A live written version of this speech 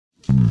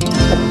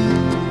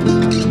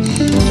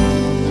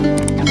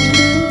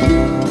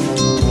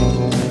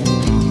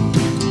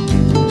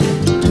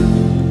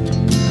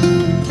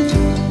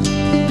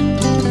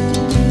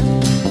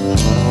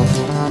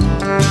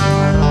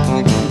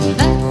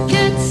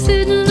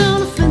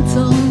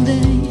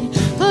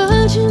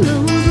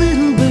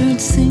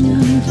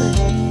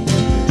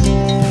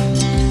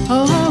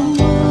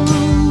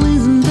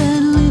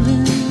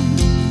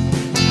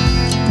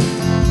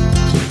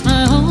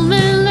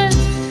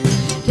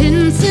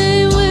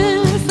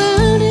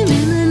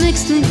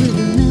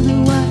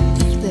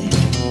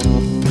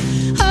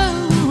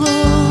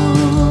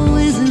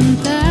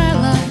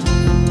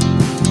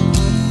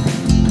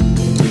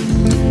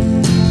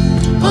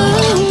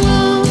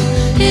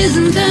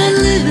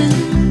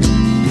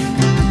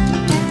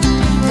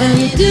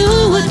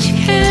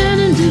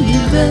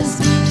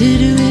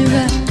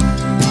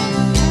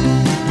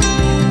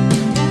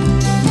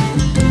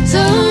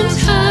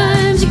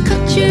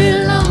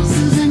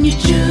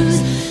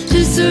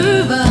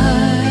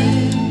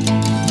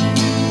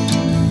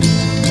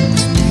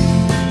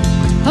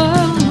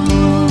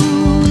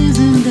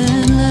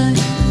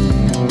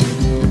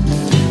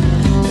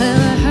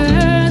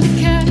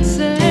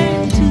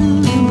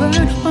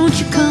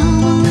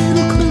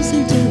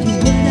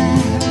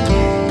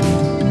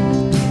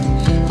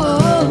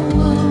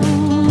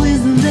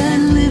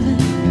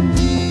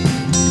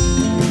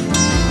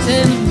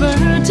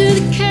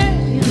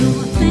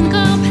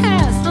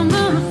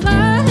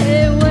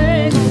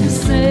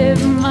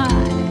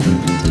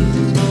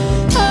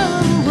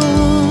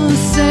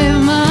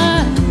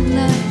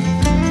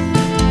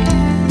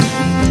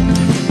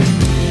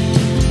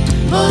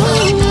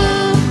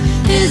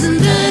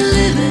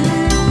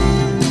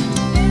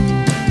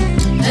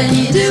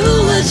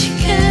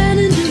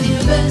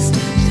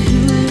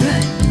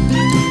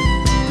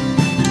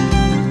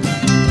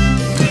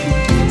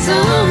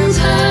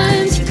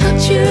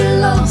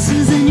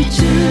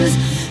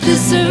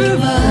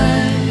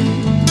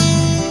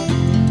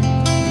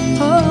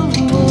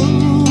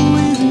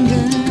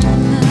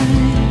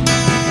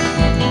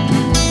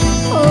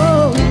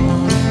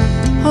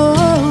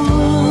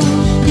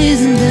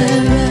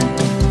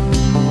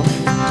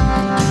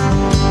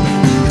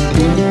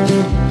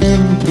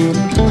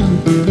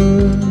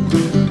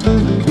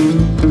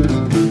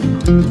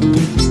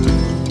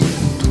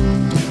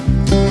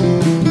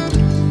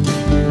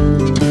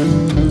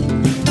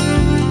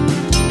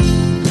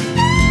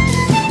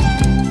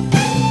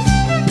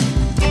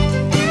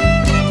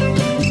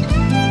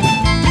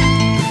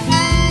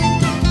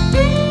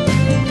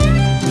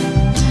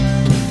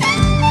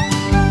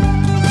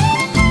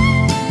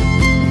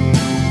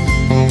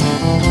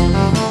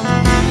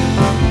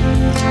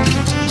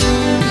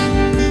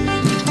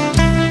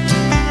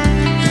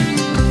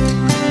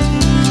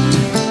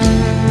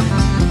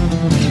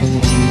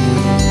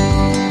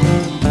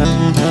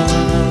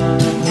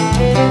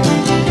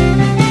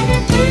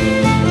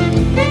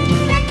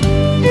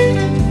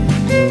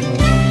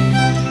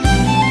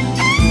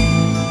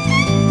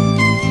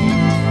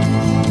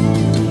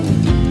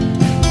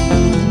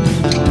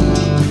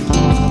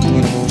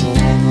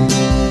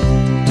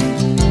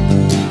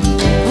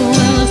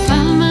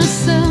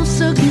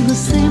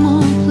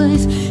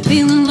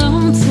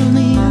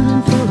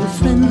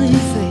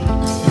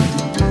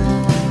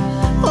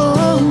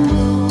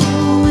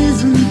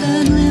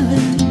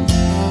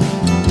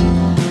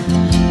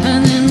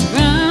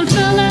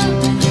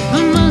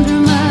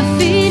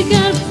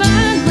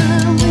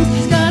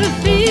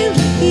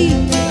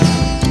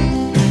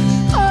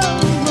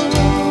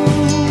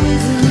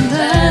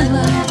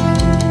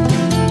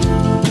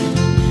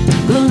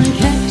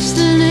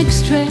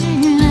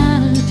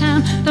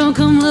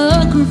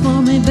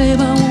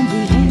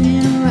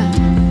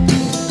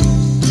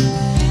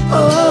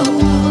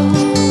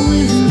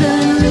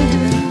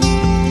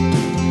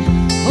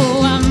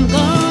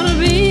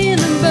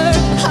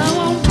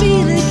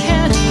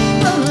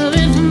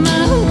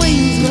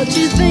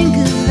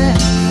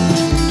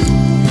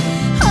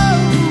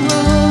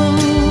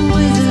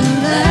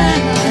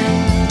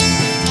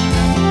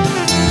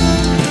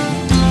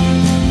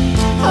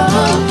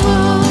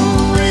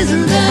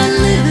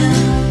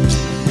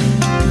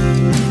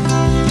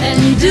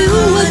do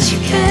what you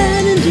can.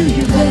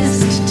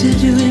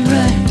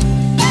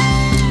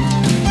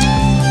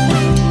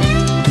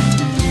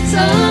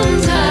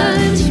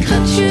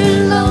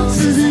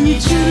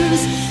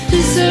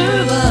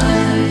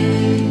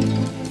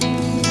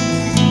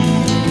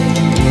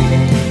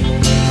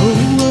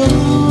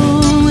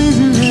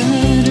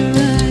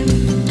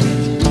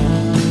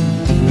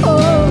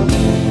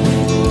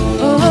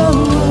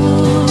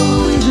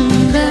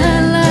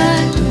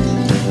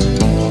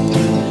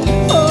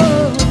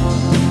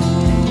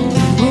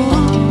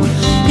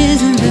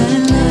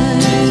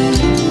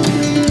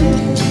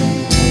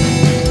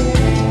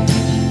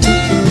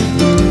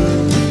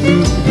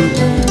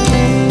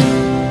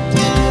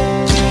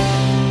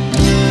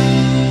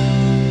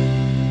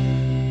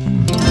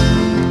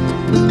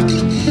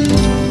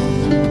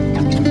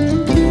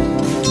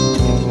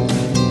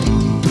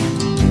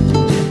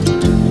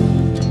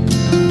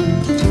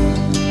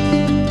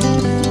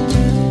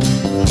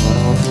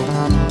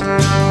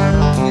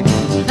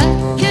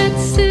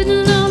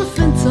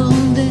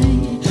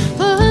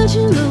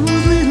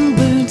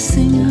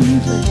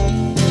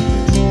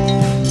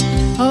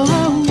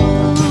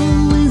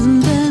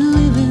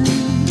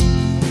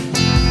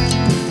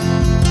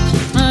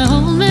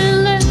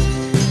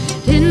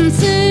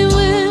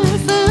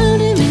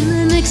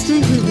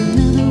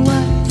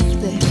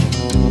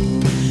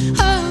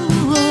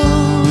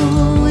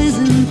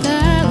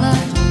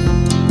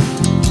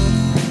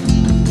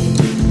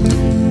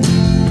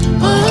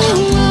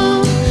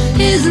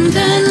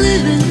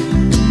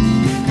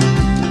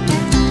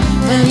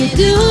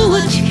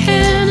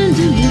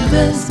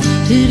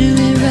 to do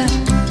it right.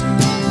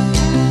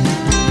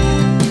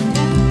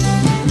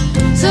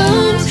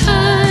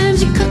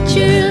 Sometimes you cut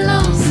your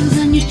losses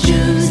and you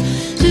choose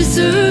to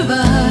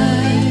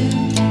survive.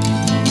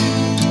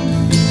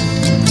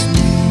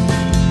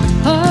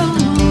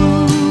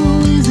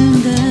 Oh,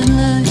 isn't that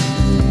life?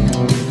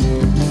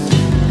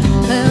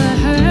 Well, I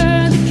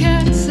heard the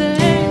cat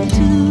say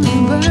to the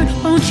bird,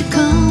 won't you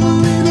come a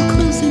little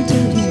closer to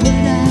the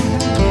red eye?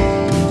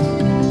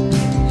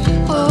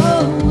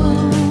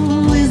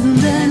 Oh, isn't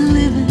that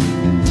living?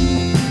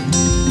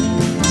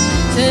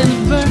 Said the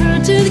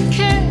bird to the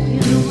cat, you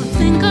know I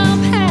think I'll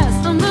pass.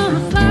 I'm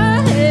gonna fly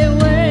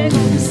away,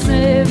 gonna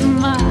save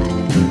my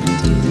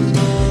life.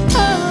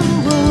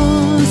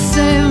 Oh,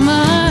 save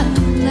my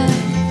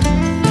life.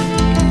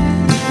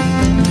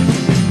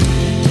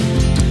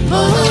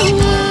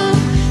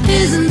 Oh,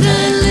 isn't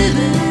that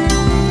living?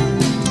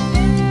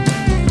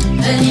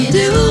 And you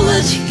do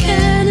what you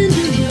can and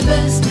do your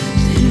best to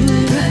do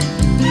it right.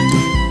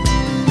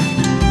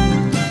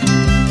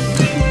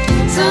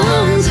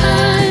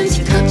 Sometimes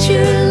you cut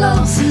your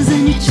losses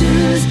and you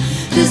choose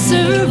to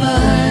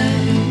survive.